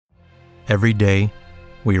Every day,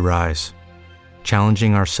 we rise,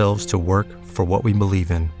 challenging ourselves to work for what we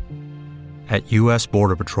believe in. At U.S.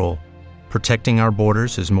 Border Patrol, protecting our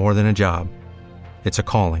borders is more than a job. It's a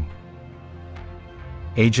calling.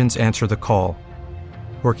 Agents answer the call,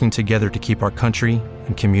 working together to keep our country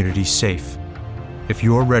and communities safe. If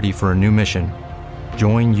you're ready for a new mission,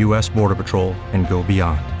 join U.S. Border Patrol and go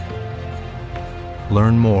beyond.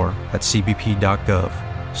 Learn more at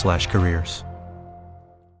cbp.gov/careers.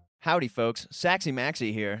 Howdy, folks. Saxy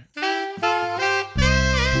Maxy here.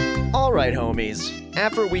 All right, homies.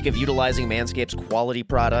 After a week of utilizing Manscaped's quality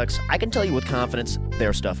products, I can tell you with confidence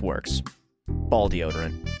their stuff works. Ball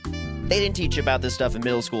deodorant. They didn't teach you about this stuff in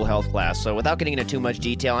middle school health class, so without getting into too much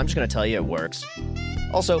detail, I'm just going to tell you it works.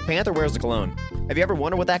 Also, Panther wears the cologne. Have you ever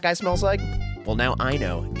wondered what that guy smells like? Well, now I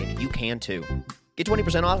know, and you can too. Get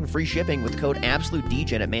 20% off and free shipping with code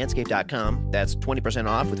AbsoluteDegen at Manscaped.com. That's 20%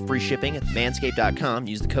 off with free shipping at Manscaped.com.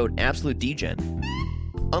 Use the code AbsoluteDegen.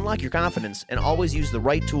 Unlock your confidence and always use the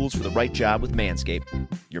right tools for the right job with Manscaped.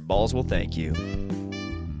 Your balls will thank you.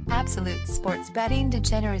 Absolute sports betting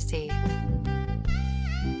degeneracy.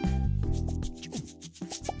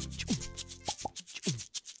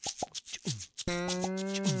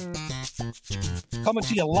 Coming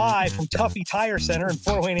to you live from Tuffy Tire Center in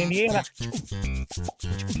Fort Wayne, Indiana.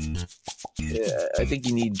 Yeah, I think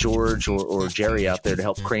you need George or Jerry out there to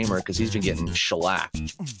help Kramer because he's been getting shellacked.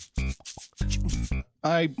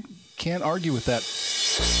 I can't argue with that.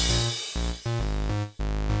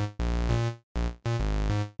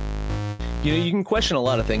 You know, you can question a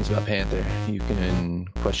lot of things about Panther. You can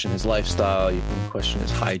question his lifestyle. You can question his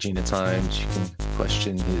hygiene at times. You can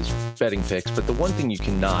question his betting picks. But the one thing you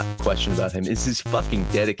cannot question about him is his fucking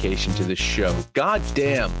dedication to the show. God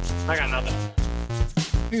damn. I got nothing.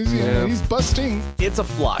 He's busting. It's a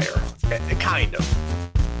flyer. Kind of.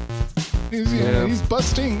 He's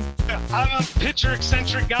busting. I'm a pitcher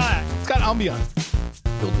eccentric guy. It's got ambiance.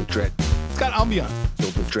 Filled with dread. It's got ambiance.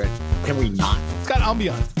 Filled with dread. Can we not? It's got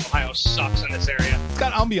ambiance. Ohio sucks in this area. It's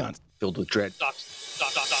got ambiance. Filled with dread. This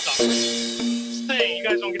thing, you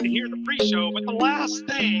guys don't get to hear the pre-show, but the last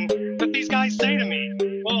thing that these guys say to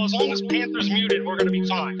me, well, as long as Panther's muted, we're going to be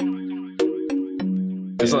fine.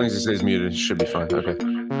 As long as he stays muted, it should be fine. Okay.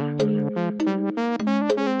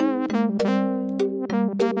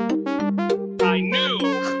 I knew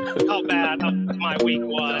how bad my week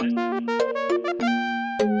was.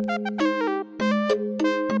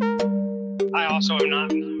 I also am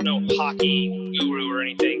not no hockey guru or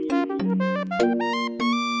anything.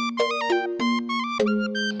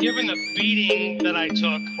 Given the beating that I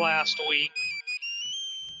took last week,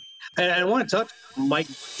 and I want to touch Mike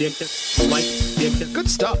Dickon. Good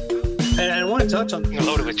stuff. And I want to touch on a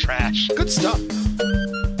load of it trash. Good stuff.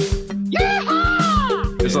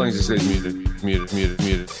 Yeehaw! As long as he stays muted.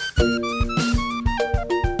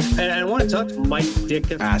 And I want to touch Mike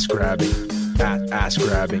Dickon. Ass grabbing. Ass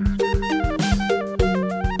grabbing.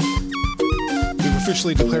 We've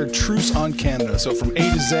officially declared truce on Canada, so from A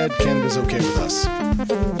to Z, Canada's okay with us.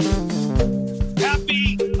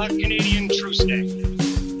 Happy Canadian Truce Day.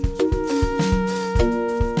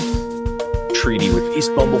 Treaty with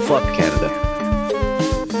East Bumblefuck, Canada.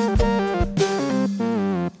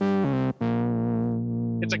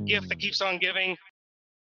 It's a gift that keeps on giving.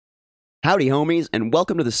 Howdy, homies, and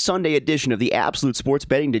welcome to the Sunday edition of the Absolute Sports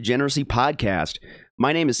Betting Degeneracy podcast.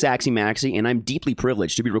 My name is Saxy Maxy, and I'm deeply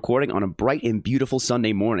privileged to be recording on a bright and beautiful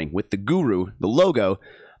Sunday morning with the guru, the logo,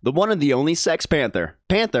 the one and the only Sex Panther.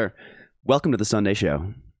 Panther, welcome to the Sunday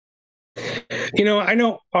show. You know, I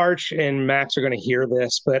know Arch and Max are going to hear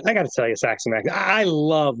this, but I got to tell you, Saxy Max, I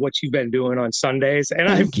love what you've been doing on Sundays, and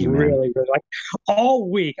I've really like all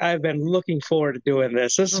week. I've been looking forward to doing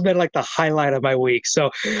this. This has been like the highlight of my week.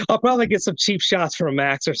 So I'll probably get some cheap shots from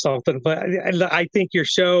Max or something. But I think your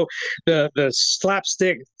show, the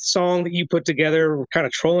slapstick song that you put together, kind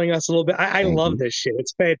of trolling us a little bit. I love this shit.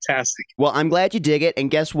 It's fantastic. Well, I'm glad you dig it.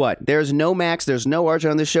 And guess what? There's no Max, there's no Arch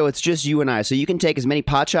on this show. It's just you and I. So you can take as many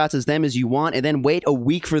pot shots as them as you want, and then wait a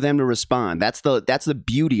week for them to respond. That's the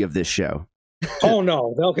beauty of this show. Oh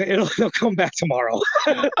no, they'll come back tomorrow.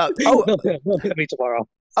 They'll hit me tomorrow.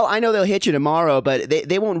 Oh, I know they'll hit you tomorrow, but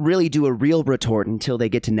they won't really do a real retort until they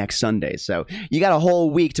get to next Sunday. So you got a whole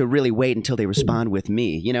week to really wait until they respond with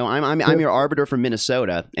me. You know, I'm your arbiter from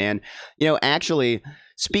Minnesota, and you know, actually,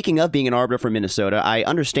 Speaking of being an arbiter for Minnesota, I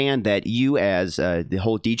understand that you, as the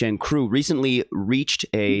whole DGen crew, recently reached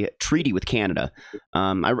a treaty with Canada.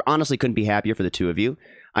 I honestly couldn't be happier for the two of you.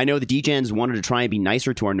 I know the DGens wanted to try and be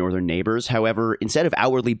nicer to our northern neighbors. However, instead of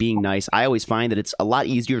outwardly being nice, I always find that it's a lot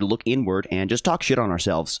easier to look inward and just talk shit on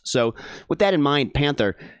ourselves. So with that in mind,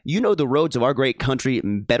 Panther, you know the roads of our great country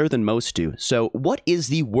better than most do. So what is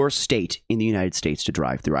the worst state in the United States to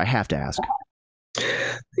drive through? I have to ask.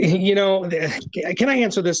 You know, can I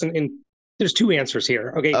answer this there's two answers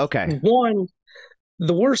here. Okay. One,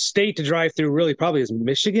 the worst state to drive through really probably is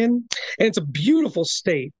Michigan, and it's a beautiful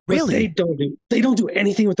state. Really? They don't do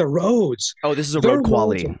anything with the roads. Oh, this is a road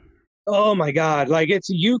quality. Oh my God. Like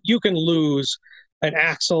you can lose an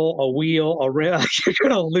axle, a wheel, a rim. You're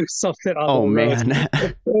gonna lose something on the roads. Man.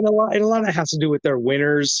 And a lot of it has to do with their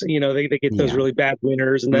winters. You know, they get those really bad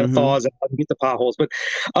winters, and then it thaws out and get the potholes. But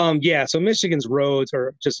so Michigan's roads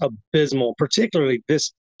are just abysmal, particularly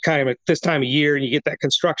this time of year, and you get that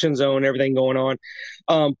construction zone and everything going on.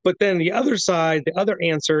 But then the other side, the other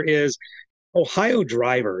answer is Ohio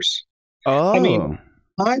drivers. Oh. I mean,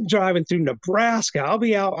 I'm driving through Nebraska. I'll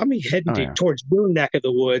be heading towards your neck of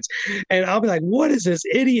the woods, and I'll be like, what is this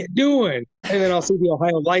idiot doing? And then I'll see the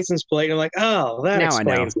Ohio license plate, and I'm like, oh, that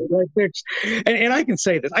explains it. Right? And I can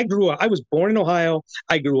say this. I was born in Ohio.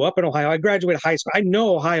 I grew up in Ohio. I graduated high school. I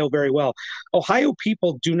know Ohio very well. Ohio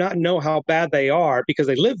people do not know how bad they are because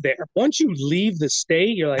they live there. Once you leave the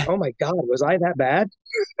state, you're like, oh my God, was I that bad?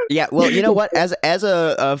 Yeah, well, you know what? As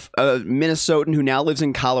a Minnesotan who now lives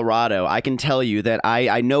in Colorado, I can tell you that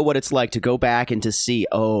I know what it's like to go back and to see,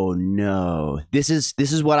 oh no, this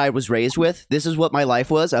is what I was raised with. This is what my life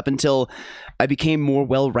was up until I became more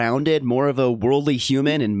well-rounded, more of a worldly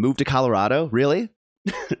human, and moved to Colorado. Really?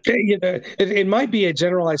 It might be a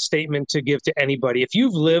generalized statement to give to anybody. If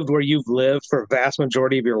you've lived where you've lived for a vast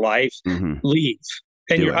majority of your life, leave.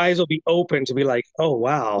 And your eyes will be open to be like, oh,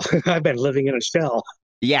 wow, I've been living in a shell.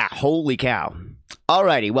 Yeah, holy cow.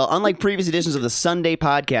 Alrighty, well, unlike previous editions of the Sunday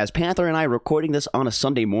podcast, Panther and I are recording this on a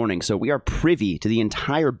Sunday morning, so we are privy to the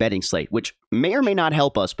entire betting slate, which may or may not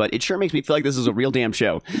help us, but it sure makes me feel like this is a real damn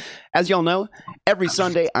show. As y'all know, every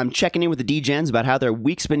Sunday I'm checking in with the DGens about how their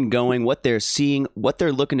week's been going, what they're seeing, what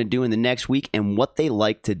they're looking to do in the next week, and what they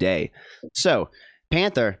like today. So,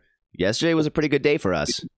 Panther, yesterday was a pretty good day for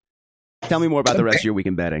us. Tell me more about the rest of your week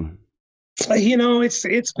in betting. You know,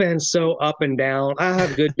 it's been so up and down. I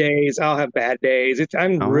have good days. I'll have bad days.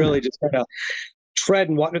 I'm really just kind of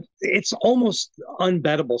treading water. It's almost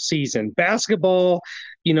unbettable season. Basketball,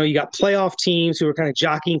 you know, you got playoff teams who are kind of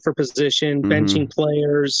jockeying for position, benching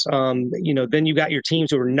players. Then you got your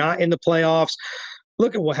teams who are not in the playoffs.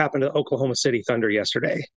 Look at what happened to Oklahoma City Thunder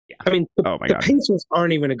yesterday. Yeah. I mean, the Pacers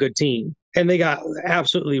aren't even a good team, and they got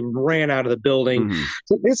absolutely ran out of the building.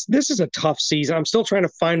 So this is a tough season. I'm still trying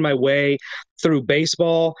to find my way through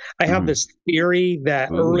baseball. I have this theory that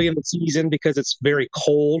early in the season, because it's very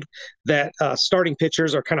cold, that starting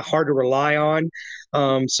pitchers are kind of hard to rely on.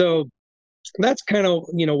 So that's kind of,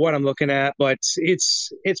 what I'm looking at, but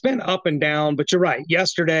it's been up and down. But you're right.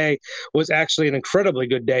 Yesterday was actually an incredibly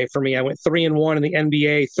good day for me. I went 3-1 in the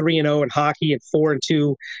NBA, 3-0 in hockey, and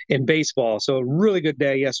 4-2 in baseball. So a really good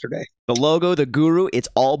day yesterday. The logo, the guru, it's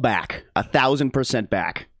all back. 1,000%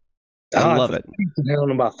 back. I love it. I don't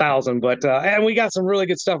know about 1,000, but and we got some really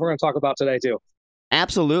good stuff we're going to talk about today too.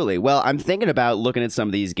 Absolutely. Well, I'm thinking about looking at some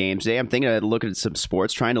of these games today. I'm thinking about looking at some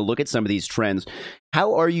sports, trying to look at some of these trends.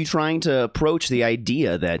 How are you trying to approach the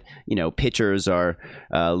idea that, pitchers are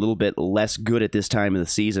a little bit less good at this time of the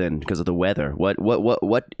season because of the weather? What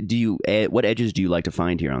edges do you like to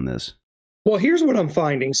find here on this? Well, here's what I'm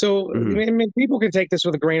finding. So people can take this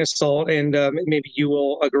with a grain of salt, and maybe you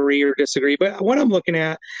will agree or disagree. But what I'm looking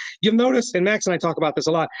at, you'll notice, and Max and I talk about this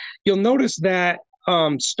a lot, you'll notice that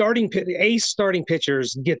starting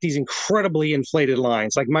pitchers get these incredibly inflated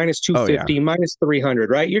lines, like minus 250, minus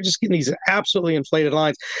 300, right? You're just getting these absolutely inflated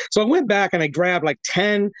lines. So I went back and I grabbed like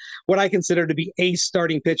 10 what I consider to be ace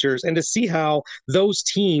starting pitchers, and to see how those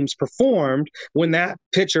teams performed when that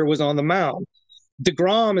pitcher was on the mound.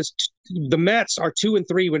 The Mets are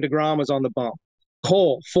 2-3 when DeGrom was on the bump.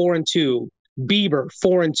 Cole 4-2, Bieber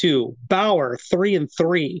 4-2, Bauer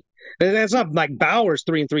 3-3. That's not like Bauer's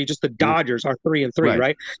 3-3, just the Dodgers are 3-3,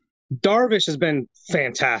 right? Darvish has been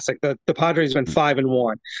fantastic. The Padres have been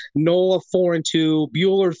 5-1. Nola 4-2,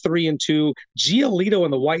 Buehler 3-2. Giolito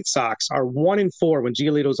and the White Sox are 1-4 when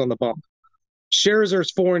Giolito's on the bump.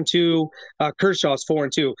 Scherzer's 4-2, Kershaw's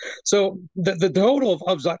 4-2. So the total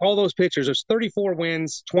of like all those pitchers, there's 34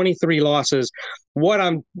 wins, 23 losses. What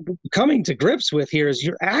I'm coming to grips with here is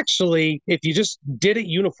you're actually, if you just did it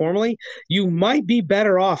uniformly, you might be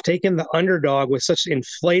better off taking the underdog with such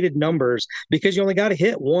inflated numbers because you only got to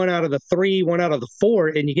hit 1 out of the 3, 1 out of the 4,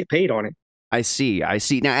 and you get paid on it. I see.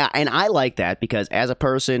 Now, and I like that because as a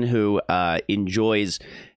person who enjoys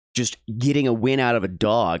just getting a win out of a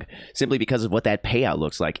dog simply because of what that payout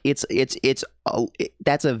looks like,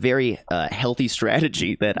 that's a very healthy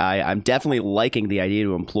strategy that I'm definitely liking the idea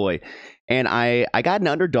to employ. And I got an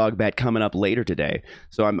underdog bet coming up later today,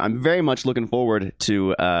 so I'm very much looking forward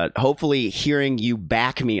to hopefully hearing you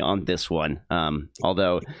back me on this one.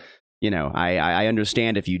 Although, I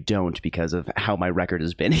understand if you don't because of how my record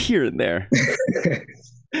has been here and there.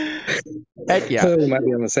 Heck yeah. We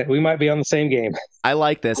might be on the same game. I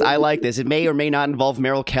like this. It may or may not involve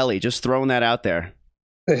Merrill Kelly. Just throwing that out there.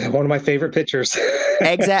 One of my favorite pitchers.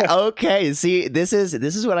 Exactly. Okay. See, this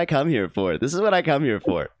is what I come here for.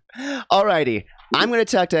 Alrighty. I'm going to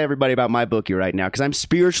talk to everybody about my bookie right now because I'm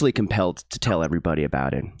spiritually compelled to tell everybody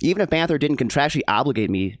about it. Even if Panther didn't contractually obligate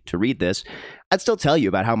me to read this, I'd still tell you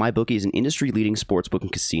about how my bookie is an industry-leading sportsbook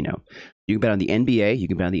and casino. You can bet on the NBA, you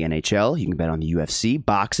can bet on the NHL, you can bet on the UFC,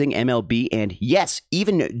 boxing, MLB, and yes,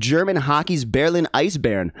 even German hockey's Berlin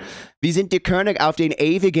Eisbären. Wir sind die König auf den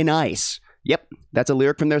ewigen Eis. Yep, that's a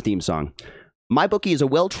lyric from their theme song. MyBookie is a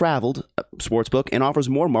well-traveled sportsbook and offers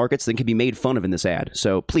more markets than can be made fun of in this ad.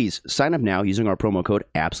 So please sign up now using our promo code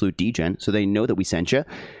AbsoluteDegen so they know that we sent you.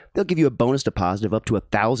 They'll give you a bonus deposit of up to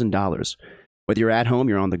 $1,000. Whether you're at home,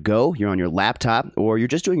 you're on the go, you're on your laptop, or you're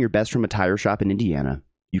just doing your best from a tire shop in Indiana,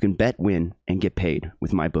 you can bet, win, and get paid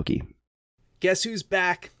with MyBookie. Guess who's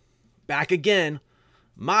back? Back again.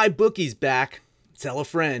 MyBookie's back. Tell a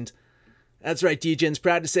friend. That's right, Degen's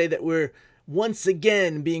proud to say that we're once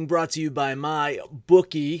again being brought to you by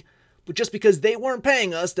MyBookie. But just because they weren't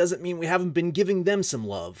paying us doesn't mean we haven't been giving them some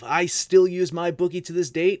love. I still use MyBookie to this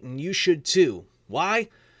date, and you should too. Why?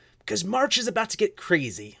 Because March is about to get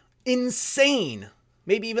crazy. Insane.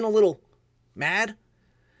 Maybe even a little mad.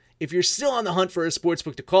 If you're still on the hunt for a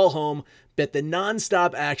sportsbook to call home, bet the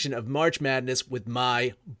non-stop action of March Madness with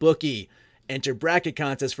MyBookie. Enter bracket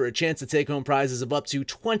contests for a chance to take home prizes of up to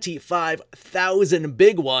 25,000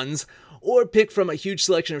 big ones, or pick from a huge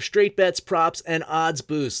selection of straight bets, props, and odds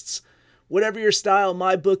boosts. Whatever your style,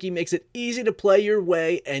 MyBookie makes it easy to play your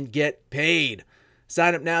way and get paid.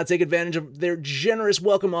 Sign up now, take advantage of their generous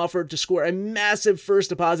welcome offer to score a massive first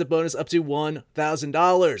deposit bonus up to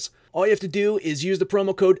 $1,000. All you have to do is use the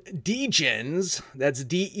promo code DEGENS, that's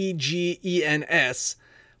DEGENS,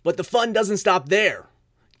 but the fun doesn't stop there.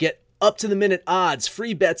 Get up-to-the-minute odds,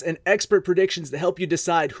 free bets, and expert predictions to help you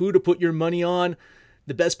decide who to put your money on.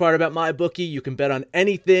 The best part about MyBookie, you can bet on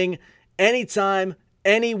anything, anytime,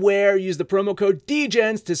 anywhere. Use the promo code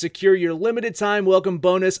DEGENS to secure your limited time welcome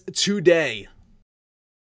bonus today.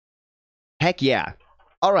 Heck yeah.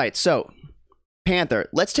 All right, so Panther,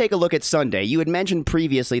 let's take a look at Sunday. You had mentioned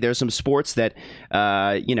previously there's some sports that,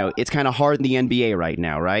 it's kind of hard in the NBA right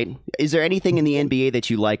now, right? Is there anything in the NBA that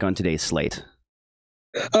you like on today's slate?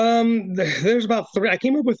 There's about 3. I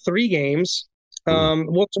came up with 3 games.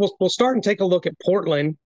 We'll start and take a look at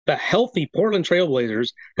Portland. The healthy Portland Trailblazers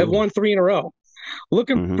have won 3 in a row.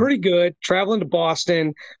 Looking pretty good. Traveling to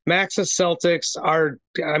Boston. Max's Celtics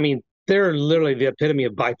they're literally the epitome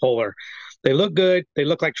of bipolar. They look good. They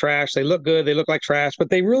look like trash. They look good. They look like trash, but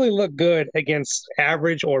they really look good against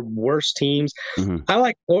average or worse teams. I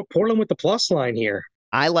like Portland with the plus line here.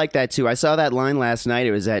 I like that too. I saw that line last night.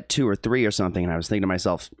 It was at 2 or 3 or something, and I was thinking to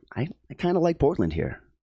myself, I kind of like Portland here.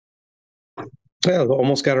 Yeah,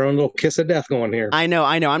 almost got our own little kiss of death going here. I know.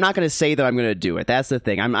 I'm not going to say that I'm going to do it. That's the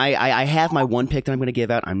thing. I have my one pick that I'm going to give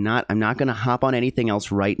out. I'm not going to hop on anything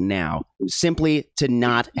else right now, simply to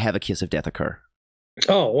not have a kiss of death occur.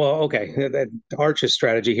 Oh, well, okay. That Arch's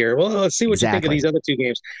strategy here. Well, let's see what you think of these other 2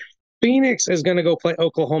 games. Phoenix is going to go play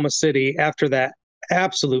Oklahoma City after that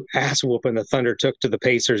absolute ass whooping the Thunder took to the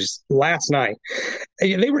Pacers last night.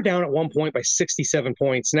 They were down at one point by 67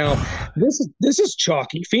 points. Now, this is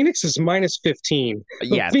chalky. Phoenix is minus 15.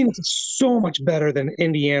 Yeah. Phoenix is so much better than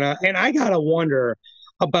Indiana. And I got to wonder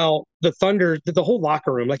about the Thunder, the whole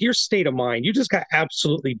locker room, like your state of mind. You just got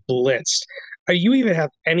absolutely blitzed. You even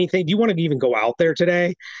have anything? Do you want to even go out there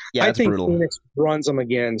today? Yeah, I think brutal. Phoenix runs them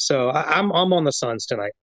again. So I'm on the Suns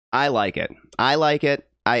tonight. I like it.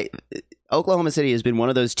 Oklahoma City has been one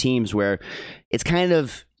of those teams where it's kind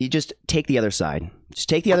of, you just take the other side. Just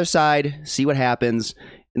take the other side, see what happens.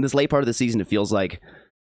 In this late part of the season, it feels like,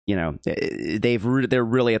 they're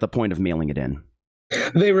really at the point of mailing it in.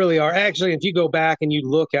 They really are. Actually, if you go back and you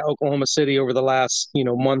look at Oklahoma City over the last,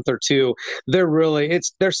 month or two,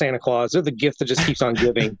 they're Santa Claus. They're the gift that just keeps on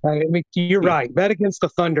giving. I mean, you're right. Bet against the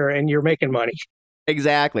Thunder and you're making money.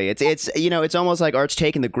 Exactly. It's almost like Arch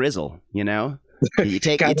taking the grizzle, You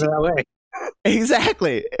take Got it that way.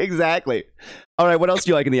 Exactly. All right, what else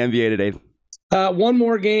do you like in the NBA today? One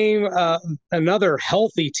more game, another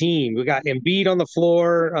healthy team. We got Embiid on the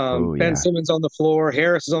floor, Ben Simmons on the floor,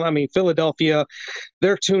 Harris is on. I mean, Philadelphia,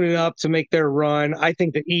 they're tuning up to make their run. I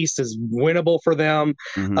think the East is winnable for them.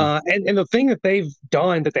 Mm-hmm. And the thing that they've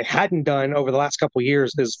done that they hadn't done over the last couple of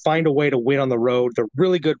years is find a way to win on the road. They're a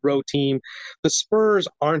really good road team. The Spurs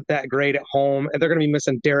aren't that great at home, and they're going to be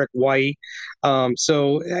missing Derek White.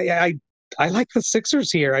 So I like the Sixers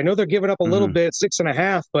here. I know they're giving up a little bit,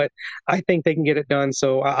 6.5, but I think they can get it done.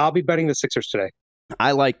 So I'll be betting the Sixers today.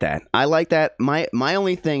 I like that. My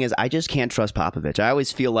only thing is I just can't trust Popovich. I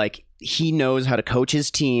always feel like he knows how to coach his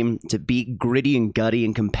team to be gritty and gutty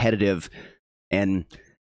and competitive. And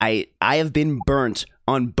I have been burnt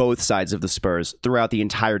on both sides of the Spurs throughout the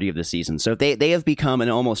entirety of the season. So they have become an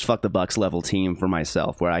almost fuck the Bucks level team for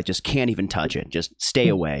myself, where I just can't even touch it. Just stay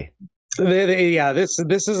away. This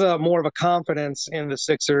is more of a confidence in the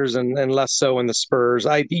Sixers and less so in the Spurs.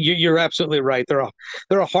 You're absolutely right. They're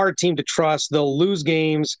a hard team to trust. They'll lose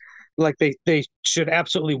games like they should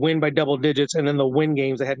absolutely win by double digits, and then they'll win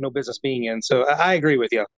games they had no business being in. So I agree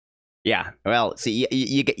with you. Yeah. Well, see,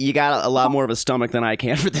 you got a lot more of a stomach than I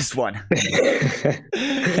can for this one.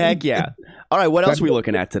 Heck yeah. All right. What else are we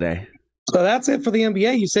looking at today? So that's it for the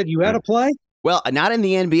NBA. You said you had a play? Well, not in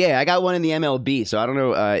the NBA. I got one in the MLB, so I don't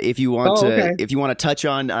know if you want to touch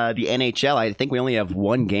on the NHL. I think we only have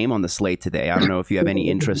one game on the slate today. I don't know if you have any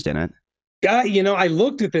interest in it. I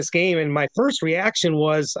looked at this game, and my first reaction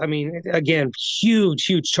was, again, huge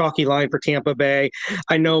chalky line for Tampa Bay.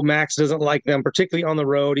 I know Max doesn't like them, particularly on the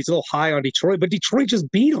road. He's a little high on Detroit, but Detroit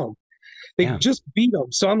just beat them. They just beat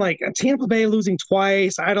them. So I'm like, Tampa Bay losing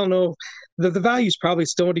twice. I don't know. The value is probably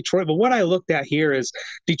still in Detroit. But what I looked at here is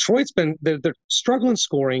Detroit's they're struggling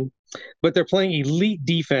scoring, but they're playing elite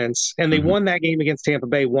defense. And they won that game against Tampa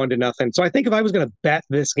Bay 1-0. So I think if I was going to bet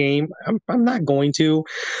this game, I'm not going to.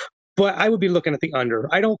 But I would be looking at the under.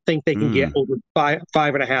 I don't think they can get over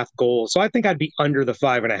 5.5 goals. So I think I'd be under the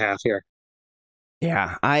 5.5 here.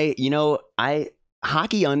 Yeah,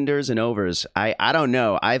 hockey unders and overs. I don't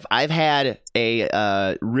know. I've had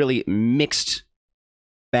a really mixed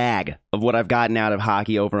bag of what I've gotten out of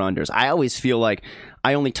hockey over unders. I always feel like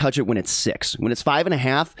I only touch it when it's 6. When it's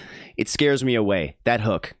 5.5, it scares me away. That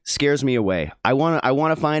hook scares me away. I want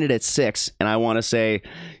to find it at 6, and I want to say,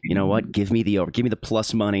 you know what? Give me the over. Give me the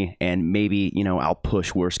plus money, and maybe I'll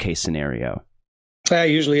push worst case scenario.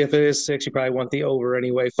 Usually, if it is 6, you probably want the over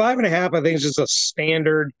anyway. 5.5, I think, is just a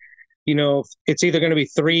standard. It's either going to be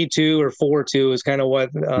 3-2 or 4-2 is kind of what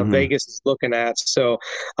Vegas is looking at. So,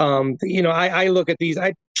 I look at these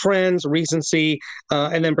trends, recency,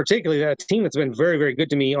 and then particularly a team that's been very, very good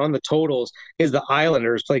to me on the totals is the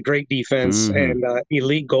Islanders. Play great defense and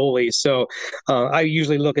elite goalies. So I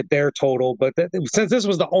usually look at their total. But since this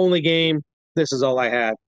was the only game, this is all I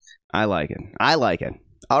had. I like it.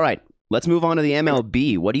 All right, let's move on to the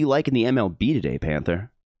MLB. What do you like in the MLB today,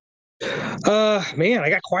 Panther? Man, I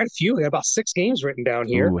got quite a few. I got about 6 games written down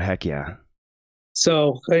here. Ooh, heck yeah.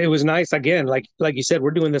 So it was nice. Again, like you said,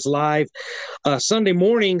 we're doing this live Sunday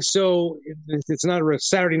morning. So it's not a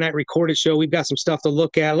Saturday night recorded show. We've got some stuff to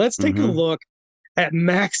look at. Let's take a look at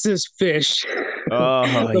Max's Fish.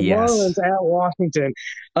 Oh, the yes. Marlins at Washington.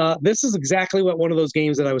 This is exactly what one of those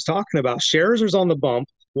games that I was talking about. Scherzer's on the bump.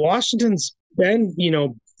 Washington's been,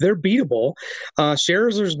 they're beatable.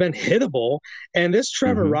 Scherzer's been hittable. And this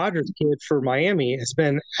Trevor Rogers kid for Miami has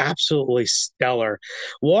been absolutely stellar.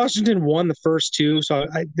 Washington won the first 2. So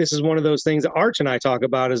this is one of those things that Arch and I talk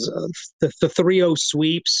about is the 3-0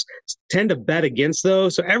 sweeps. Tend to bet against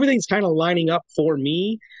those. So everything's kind of lining up for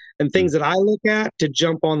me and things that I look at to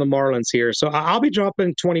jump on the Marlins here. So I'll be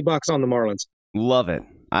dropping $20 on the Marlins. Love it.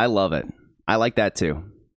 I love it. I like that too.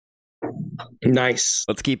 Nice.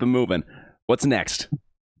 Let's keep it moving. What's next?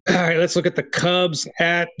 All right, let's look at the Cubs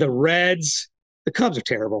at the Reds. The Cubs are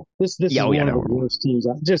terrible. This is one of the worst teams.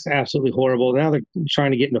 Just absolutely horrible. Now they're trying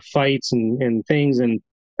to get into fights and things, and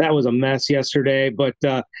that was a mess yesterday. But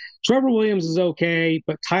Trevor Williams is okay,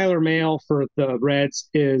 but Tyler Mahle for the Reds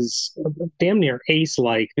is damn near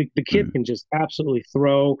ace-like. The kid can just absolutely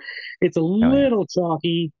throw. It's a little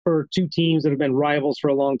chalky for 2 teams that have been rivals for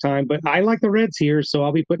a long time, but I like the Reds here, so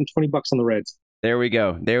I'll be putting $20 on the Reds. There we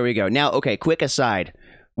go. Now, okay, quick aside.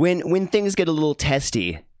 When things get a little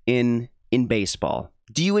testy in baseball,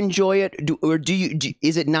 Do you enjoy it, or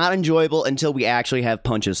is it not enjoyable until we actually have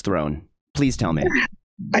punches thrown? Please tell me.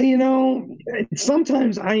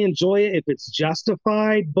 Sometimes I enjoy it if it's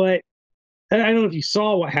justified, but I don't know if you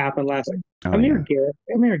saw what happened last night. Amir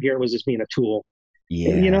Garrett was just being a tool.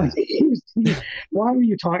 Yeah. Why were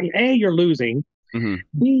you talking? A, you're losing. Mm-hmm.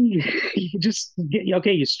 B,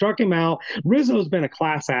 you struck him out. Rizzo's been a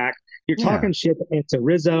class act. You're talking shit to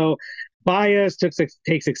Rizzo. Baez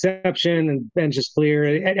takes exception and bench is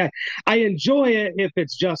clear. I enjoy it if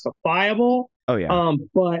it's justifiable. Oh yeah.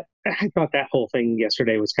 But I thought that whole thing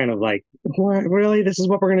yesterday was kind of like, what, really? This is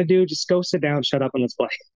what we're gonna do? Just go sit down, shut up, and let's play.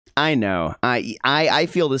 I know. I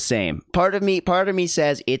feel the same. Part of me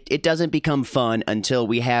says it doesn't become fun until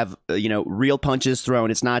we have real punches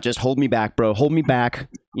thrown. It's not just hold me back, bro. Hold me back.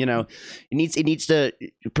 It needs to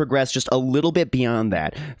progress just a little bit beyond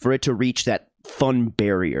that for it to reach that fun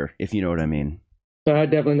barrier, if you know what I mean. I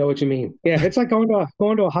definitely know what you mean. Yeah, it's like going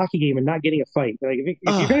to a hockey game and not getting a fight. Like if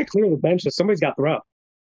you're gonna clear the benches, somebody's got to throw.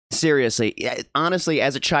 Seriously, honestly,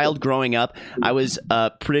 as a child growing up, I was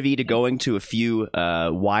privy to going to a few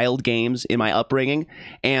Wild games in my upbringing,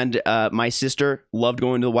 and my sister loved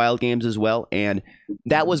going to the Wild games as well, and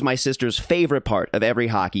that was my sister's favorite part of every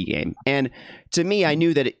hockey game. And to me, I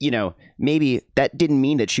knew that, maybe that didn't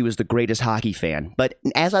mean that she was the greatest hockey fan, but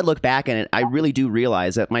as I look back on it, I really do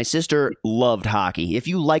realize that my sister loved hockey. If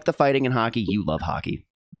you like the fighting in hockey, you love hockey.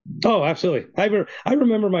 Oh, absolutely. I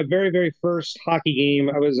remember my very, very first hockey game.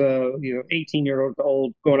 I was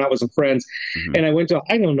 18-year-old going out with some friends, and I went to.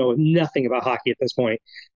 I don't know nothing about hockey at this point,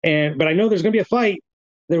 but I know there's going to be a fight.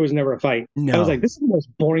 There was never a fight. No. I was like, this is the most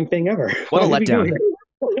boring thing ever. What a letdown.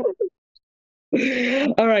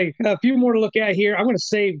 All right, a few more to look at here. I'm going to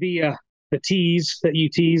save the tease that you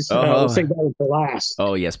teased. We'll save that one for last.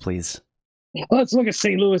 Oh yes, please. Let's look at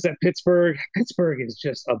St. Louis at Pittsburgh. Pittsburgh is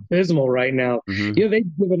just abysmal right now. They've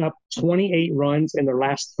given up 28 runs in their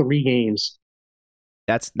last 3 games.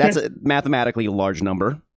 That's a mathematically large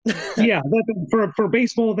number. Yeah, for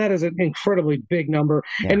baseball, that is an incredibly big number.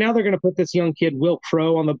 Yeah. And now they're going to put this young kid, Will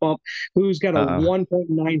Crow, on the bump, who's got a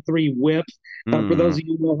 1.93 whip. For those of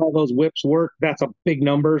you who know how those whips work, that's a big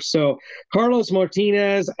number. So Carlos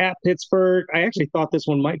Martinez at Pittsburgh. I actually thought this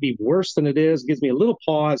one might be worse than it is. Gives me a little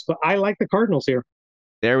pause, but I like the Cardinals here.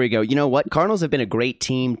 There we go. You know what? Cardinals have been a great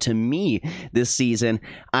team to me this season.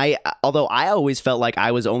 Although I always felt like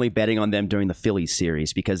I was only betting on them during the Phillies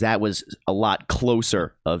series because that was a lot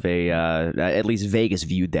closer of at least Vegas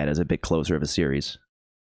viewed that as a bit closer of a series.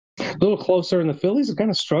 A little closer, and the Phillies have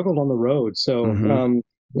kind of struggled on the road. So,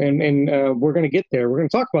 we're going to get there. We're going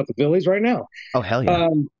to talk about the Phillies right now. Oh, hell yeah.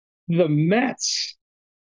 The Mets.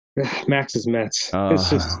 Max's Mets.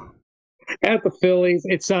 It's just... At the Phillies,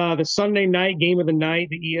 it's the Sunday night game of the night,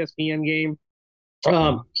 the ESPN game.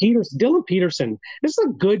 Dylan Peterson, this is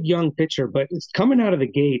a good young pitcher, but it's coming out of the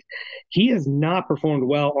gate. He has not performed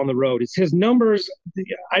well on the road. It's his numbers.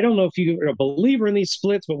 I don't know if you're a believer in these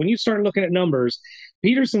splits, but when you start looking at numbers,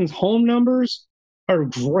 Peterson's home numbers are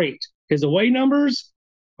great. His away numbers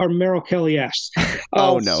are Merrill Kelly-esque.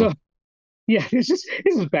 Oh, no. So, yeah, this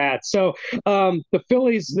is bad. So the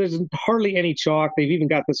Phillies, there's hardly any chalk. They've even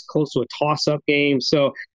got this close to a toss-up game.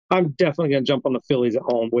 So I'm definitely going to jump on the Phillies at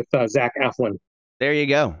home with Zach Eflin. There you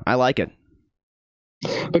go. I like it.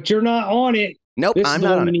 But you're not on it. Nope, I'm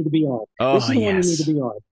not on it. You need to be on. Oh, this is the one you need to be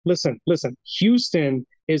on. Listen. Houston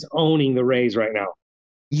is owning the Rays right now.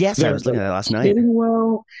 Yes, I was looking at that last night.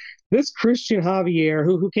 Well, this Christian Javier,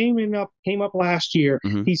 who came up last year,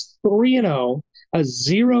 he's 3-0. A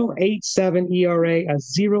 0.87 ERA, a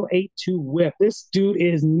 0.82 whip. This dude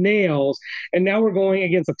is nails. And now we're going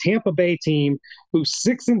against a Tampa Bay team who's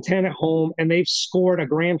 6-10 at home, and they've scored a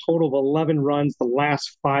grand total of 11 runs the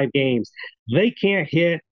last 5 games. They can't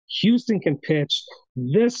hit. Houston can pitch.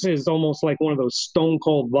 This is almost like one of those stone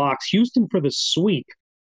cold locks. Houston for the sweep.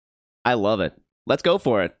 I love it. Let's go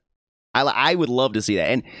for it. I would love to see that.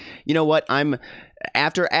 And you know what?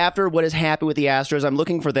 After what has happened with the Astros, I'm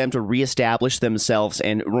looking for them to reestablish themselves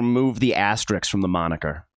and remove the asterisks from the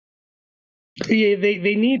moniker. Yeah,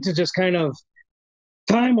 they need to just kind of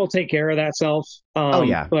time will take care of that self.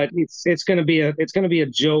 But it's going to be a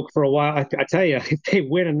joke for a while. I tell you, if they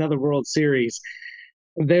win another World Series,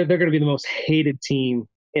 they're going to be the most hated team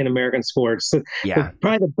in American sports. So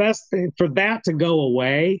probably the best thing for that to go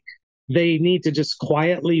away. They need to just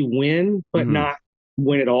quietly win, but not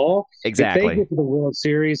win it all. Exactly. If they get to the World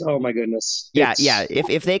Series, oh my goodness. Yeah.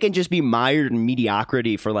 If they can just be mired in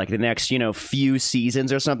mediocrity for like the next, few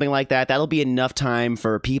seasons or something like that, that'll be enough time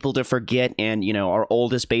for people to forget and, our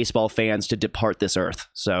oldest baseball fans to depart this earth.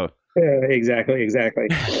 So exactly.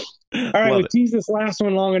 All right, we teased this last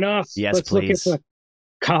one long enough. Yes, please.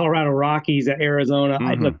 Colorado Rockies at Arizona.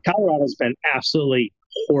 Look, Colorado's been absolutely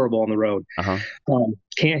horrible on the road.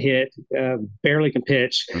 Can't hit, barely can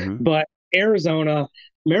pitch. But Arizona,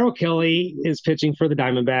 Merrill Kelly is pitching for the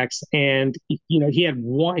Diamondbacks, and he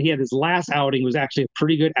had his last outing was actually a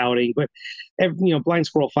pretty good outing, but blind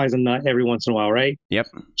squirrel finds a nut every once in a while, right? Yep.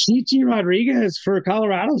 Chichi Rodriguez for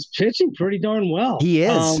Colorado's pitching pretty darn well. He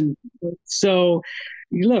is. So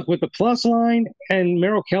look, with the plus line and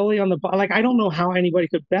Merrill Kelly on the I don't know how anybody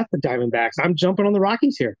could bet the Diamondbacks. I'm jumping on the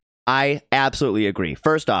Rockies here. I absolutely agree.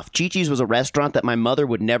 First off, Chi-Chi's was a restaurant that my mother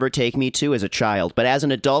would never take me to as a child, but as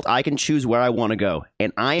an adult, I can choose where I want to go,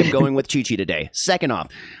 and I am going with Chi-Chi today. Second off,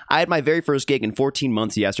 I had my very first gig in 14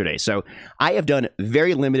 months yesterday, so I have done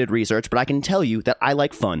very limited research, but I can tell you that I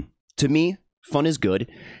like fun. To me, fun is good,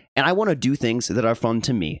 and I want to do things that are fun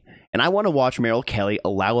to me, and I want to watch Merrill Kelly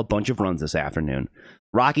allow a bunch of runs this afternoon.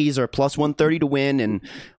 Rockies are plus 130 to win, and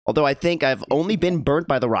although I think I've only been burnt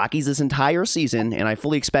by the Rockies this entire season, and I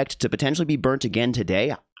fully expect to potentially be burnt again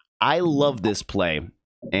today, I love this play,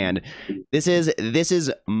 and this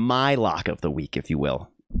is my lock of the week, if you will.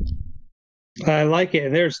 I like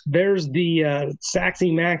it. There's the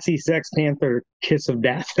Saxy Maxy Sex Panther kiss of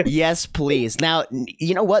death. Yes, please. Now,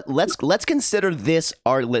 you know what? Let's consider this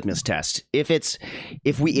our litmus test. If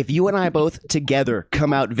you and I both together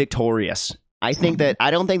come out victorious, I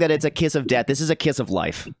don't think that it's a kiss of death. This is a kiss of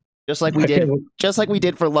life. Just like we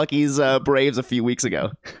did for Lucky's Braves a few weeks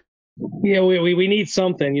ago. Yeah, we need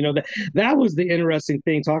something. That was the interesting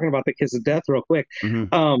thing, talking about the kiss of death real quick.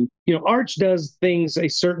 Arch does things a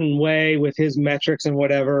certain way with his metrics and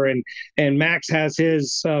whatever, and Max has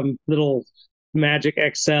his little magic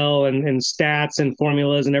Excel and stats and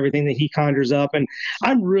formulas and everything that he conjures up. And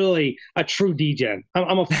I'm really a true degen.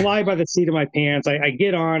 I'm a fly by the seat of my pants. I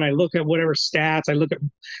get on, I look at whatever stats, I look at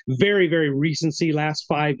very, very recency, last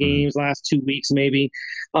 5 games, last 2 weeks, maybe.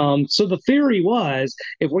 So the theory was,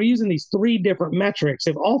 if we're using these 3 different metrics,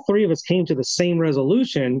 if all 3 of us came to the same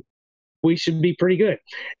resolution, we should be pretty good.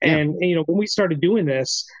 Yeah. And, when we started doing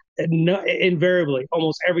this, invariably,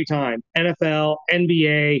 almost every time, NFL,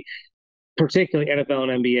 NBA, particularly NFL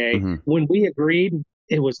and NBA, when we agreed,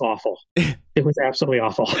 it was awful. It was absolutely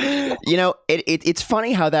awful. It's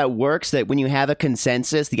funny how that works, that when you have a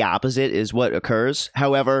consensus, the opposite is what occurs.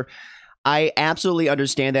 However, I absolutely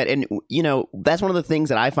understand that. And, that's one of the things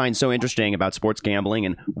that I find so interesting about sports gambling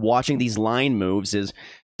and watching these line moves is,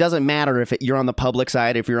 doesn't matter if you're on the public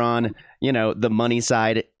side, if you're on, the money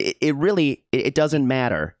side, it really doesn't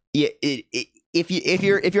matter.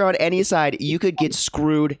 If you're on any side, you could get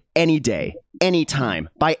screwed any day, anytime,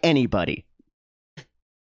 by anybody.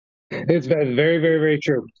 It's very, very, very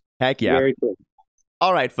true. Heck yeah. Very true.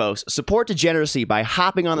 All right, folks. Support Degeneracy by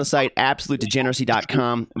hopping on the site,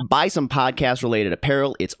 absolutedegeneracy.com. Buy some podcast-related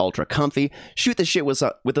apparel. It's ultra comfy. Shoot the shit with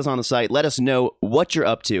us on the site. Let us know what you're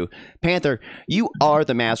up to. Panther, you are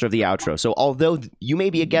the master of the outro. So although you may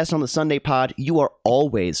be a guest on the Sunday pod, you are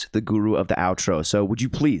always the guru of the outro. So would you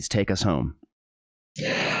please take us home?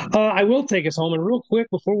 I will take us home. And real quick,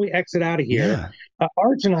 before we exit out of here,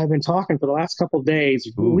 Arch and I have been talking for the last couple of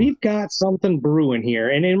days. Ooh. We've got something brewing here.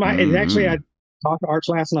 And actually, I talked to Arch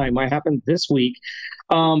last night. It might happen this week.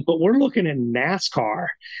 But we're looking at NASCAR.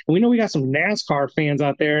 And we know we got some NASCAR fans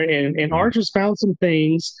out there. And Arch has found some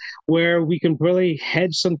things where we can really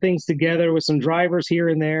hedge some things together with some drivers here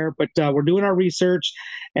and there. But we're doing our research.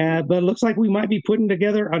 But it looks like we might be putting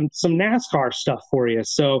together some NASCAR stuff for you.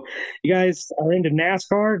 So you guys are into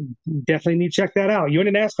NASCAR, definitely need to check that out. You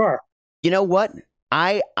into NASCAR? You know what?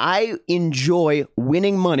 I enjoy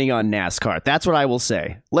winning money on NASCAR. That's what I will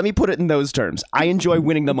say. Let me put it in those terms. I enjoy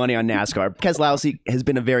winning the money on NASCAR. Keselowski has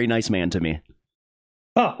been a very nice man to me.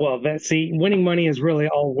 Oh, well, winning money is really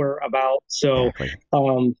all we're about. So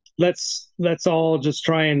exactly. Let's all just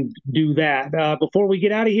try and do that. Before we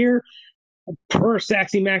get out of here, per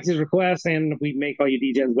Saxy Max's request, and we make all you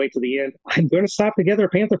DJs wait till the end, I'm going to slap together a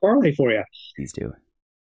Panther parlay for you. Please do.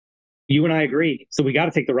 You and I agree. So we got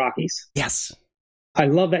to take the Rockies. Yes. I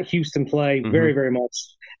love that Houston play very, very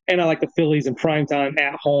much. And I like the Phillies in primetime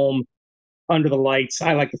at home under the lights.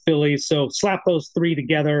 I like the Phillies. So slap those 3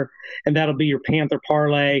 together, and that'll be your Panther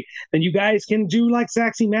parlay. Then you guys can do like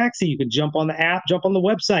Saxy Maxy. You can jump on the app, jump on the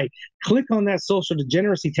website, click on that social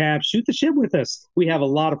degeneracy tab, shoot the shit with us. We have a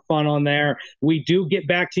lot of fun on there. We do get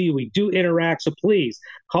back to you. We do interact. So please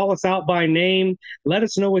call us out by name. Let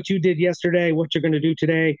us know what you did yesterday, what you're going to do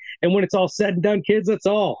today. And when it's all said and done, kids, let's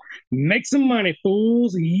all make some money,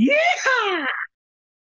 fools. Yeah!